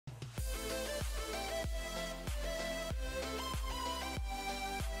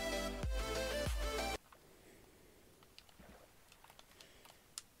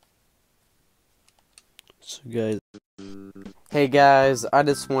So guys, hey guys, I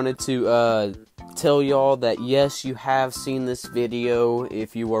just wanted to tell y'all that yes, you have seen this video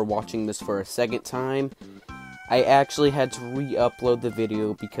if you are watching this for a second time. I actually had to re-upload the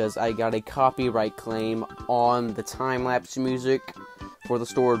video because I got a copyright claim on the time-lapse music for the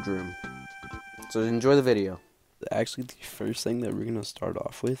storage room. So enjoy the video. Actually, the first thing that we're going to start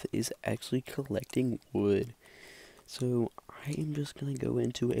off with is actually collecting wood. So I am just going to go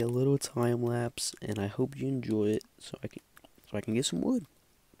into a little time lapse, and I hope you enjoy it so I can get some wood.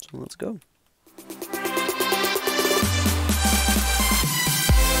 So let's go.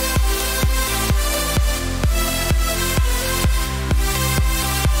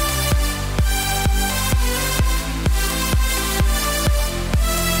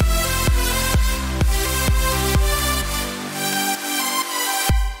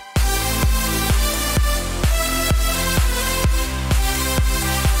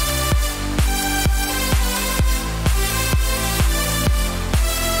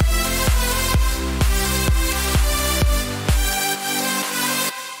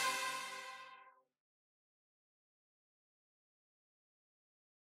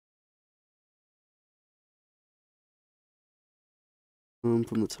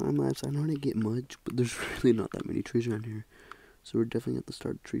 From the time lapse, I know I didn't get much, but there's really not that many trees around here. So we're definitely at the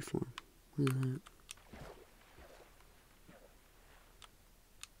start of tree farm. Look at that.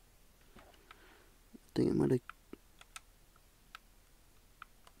 I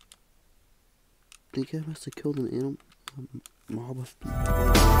think I must have killed an animal, mob of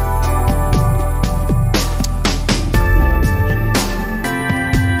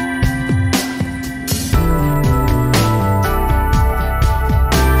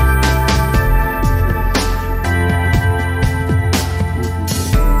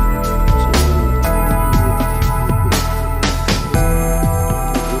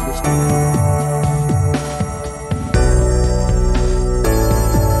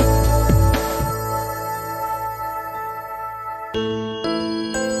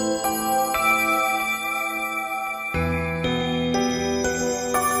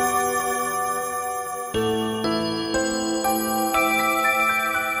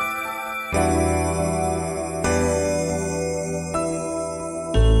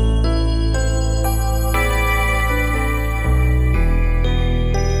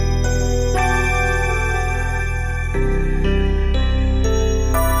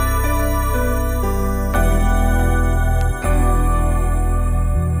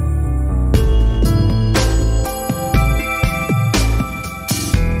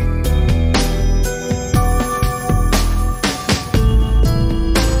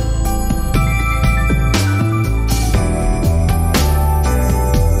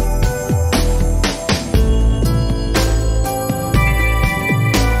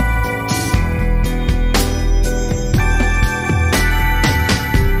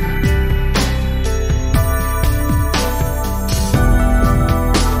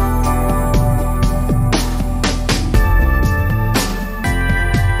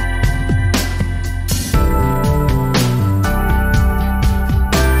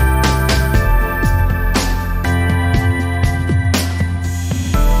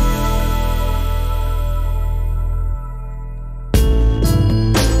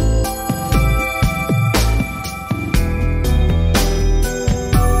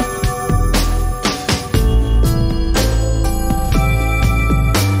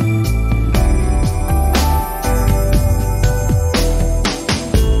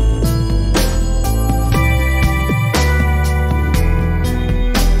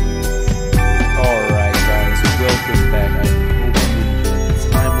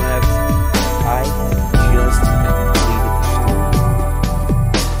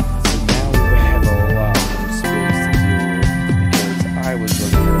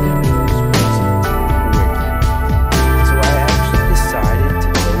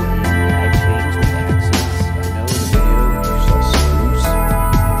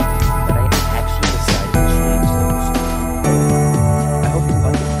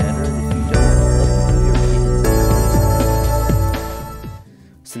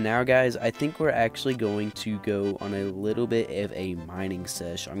Now guys, I think we're actually going to go on a little bit of a mining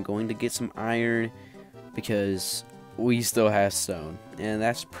sesh. I'm going to get some iron because we still have stone, and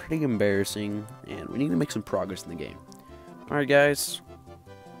that's pretty embarrassing, and we need to make some progress in the game. Alright guys,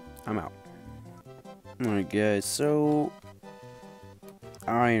 I'm out. Alright guys, so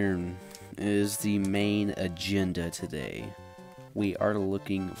iron is the main agenda today. We are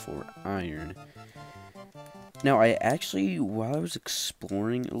looking for iron. Now, I actually, while I was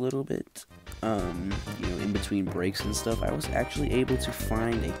exploring a little bit, in between breaks and stuff, I was actually able to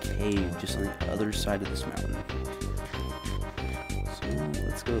find a cave just on the other side of this mountain. So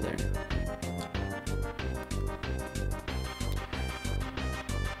let's go there.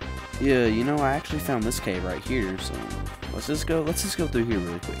 Yeah, I actually found this cave right here, so let's just go through here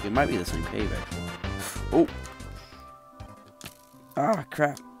really quick. It might be the same cave actually. Oh. Ah,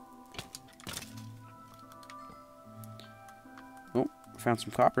 crap. Oh, found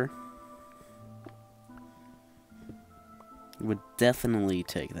some copper. Would definitely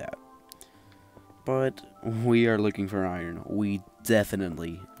take that. But we are looking for iron. We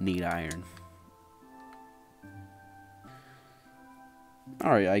definitely need iron.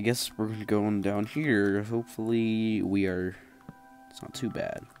 Alright, I guess we're going down here. Hopefully it's not too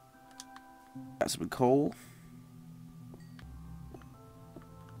bad. Got some coal.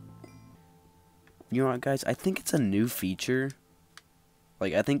 You know what, guys? I think it's a new feature.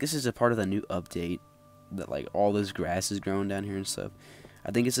 Like, I think this is a part of the new update. That, like, all this grass is growing down here and stuff.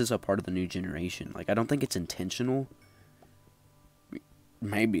 I think this is a part of the new generation. Like, I don't think it's intentional.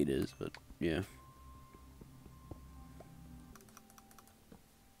 Maybe it is, but, yeah.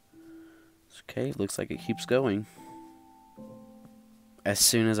 Okay, looks like it keeps going. As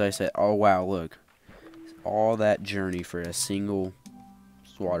soon as I said, oh, wow, look. All that journey for a single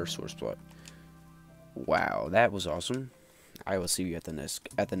water source plot. Wow, that was awesome. I will see you at the next.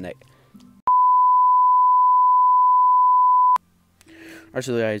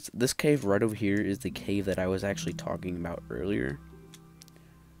 Actually, guys, this cave right over here is the cave that I was actually talking about earlier.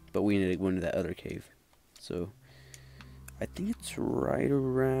 But we need to go into that other cave. So, I think it's right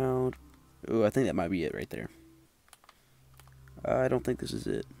around. Oh, I think that might be it right there. I don't think this is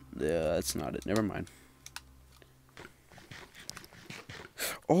it. Yeah, that's not it. Never mind.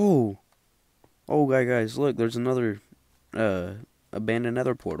 Oh! Oh, guys, look, there's another abandoned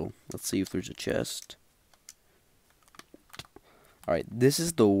nether portal. Let's see if there's a chest. Alright, this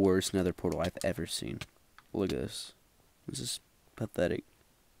is the worst nether portal I've ever seen. Look at this. This is pathetic.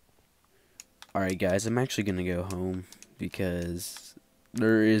 Alright, guys, I'm actually gonna go home because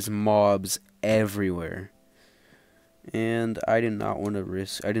there is mobs everywhere. And I do not want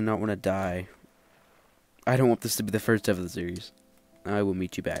to die. I don't want this to be the first of the series. I will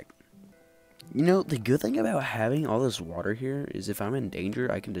meet you back. You know, the good thing about having all this water here is if I'm in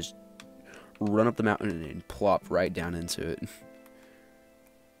danger, I can just run up the mountain and plop right down into it.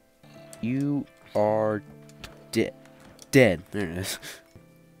 You are dead. Dead. There it is.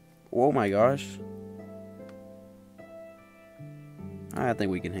 Oh my gosh. I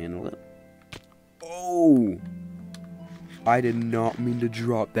think we can handle it. Oh! I did not mean to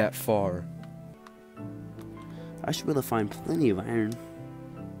drop that far. I should be able to find plenty of iron.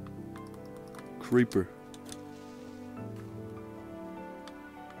 Creeper.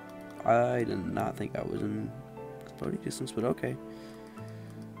 I did not think I was in exploding distance, but okay.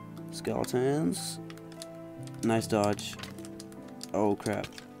 Skeletons. Nice dodge. Oh crap.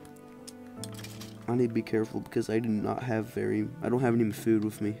 I need to be careful because I don't have any food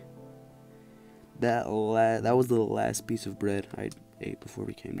with me. That was the last piece of bread I ate before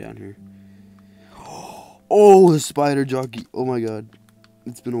we came down here. Oh, the spider jockey. Oh my god.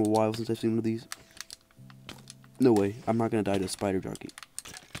 It's been a while since I've seen one of these. No way. I'm not going to die to a spider jockey.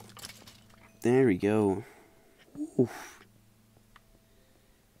 There we go. Oof.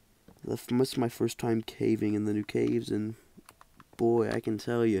 This is my first time caving in the new caves, and boy, I can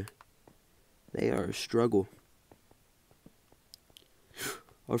tell you, they are a struggle.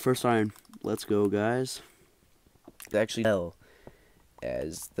 Our first iron. Let's go, guys. Actually, tell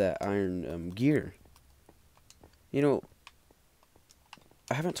as that iron gear. You know,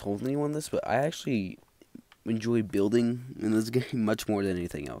 I haven't told anyone this, but I actually enjoy building in this game much more than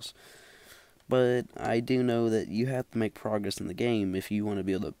anything else. But I do know that you have to make progress in the game if you want to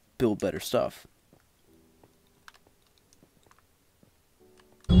be able to build better stuff.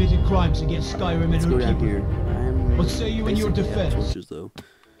 Committed crimes against Skyrim Let's and go her down people. here. What say you in your defense? Torches, though.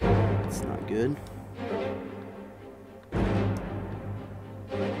 It's not good.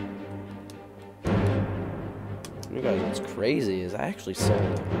 You guys, what's crazy is I actually saw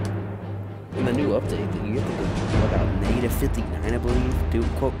in the new update that you have to go about native 59, I believe. Do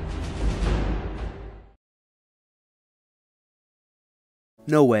quote.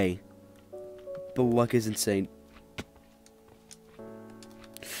 No way. The luck is insane.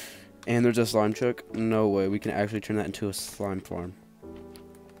 And there's a slime chuck. No way. We can actually turn that into a slime farm.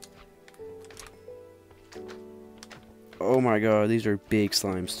 Oh my god, these are big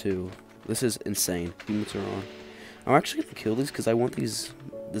slimes too. This is insane. Humans are on. I'm actually gonna kill these because I want this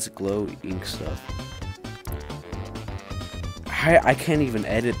glow ink stuff. I can't even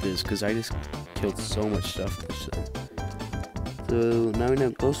edit this because I just killed so much stuff this time. So now we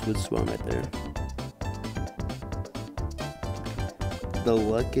know Glowswood spawn right there. The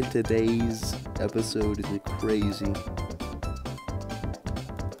luck in today's episode is crazy.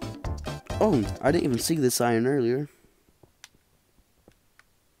 Oh, I didn't even see this iron earlier.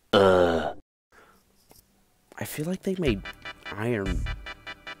 I feel like they made iron,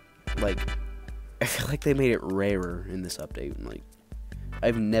 like, I feel like they made it rarer in this update. Like,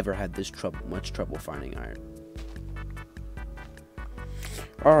 I've never had this much trouble finding iron.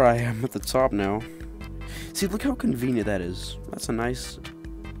 Alright, I'm at the top now. See, look how convenient that is. That's a nice...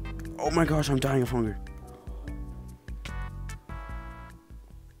 Oh my gosh, I'm dying of hunger.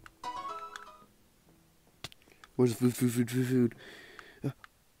 Where's food?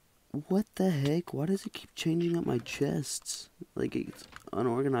 What the heck? Why does it keep changing up my chests? Like, it's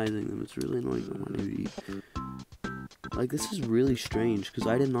unorganizing them. It's really annoying when I eat. Like, this is really strange, because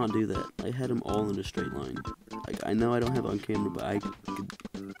I did not do that. I had them all in a straight line. Like, I know I don't have it on camera, but I could...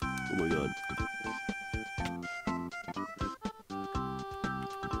 Oh my god.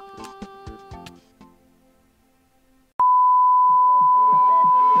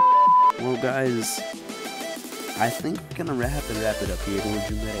 Well, guys, I think I'm gonna have to wrap it up here.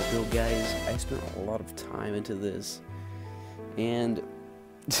 Well, guys, I spent a lot of time into this, and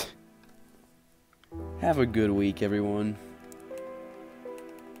have a good week, everyone.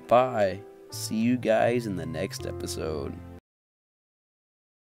 Bye. See you guys in the next episode.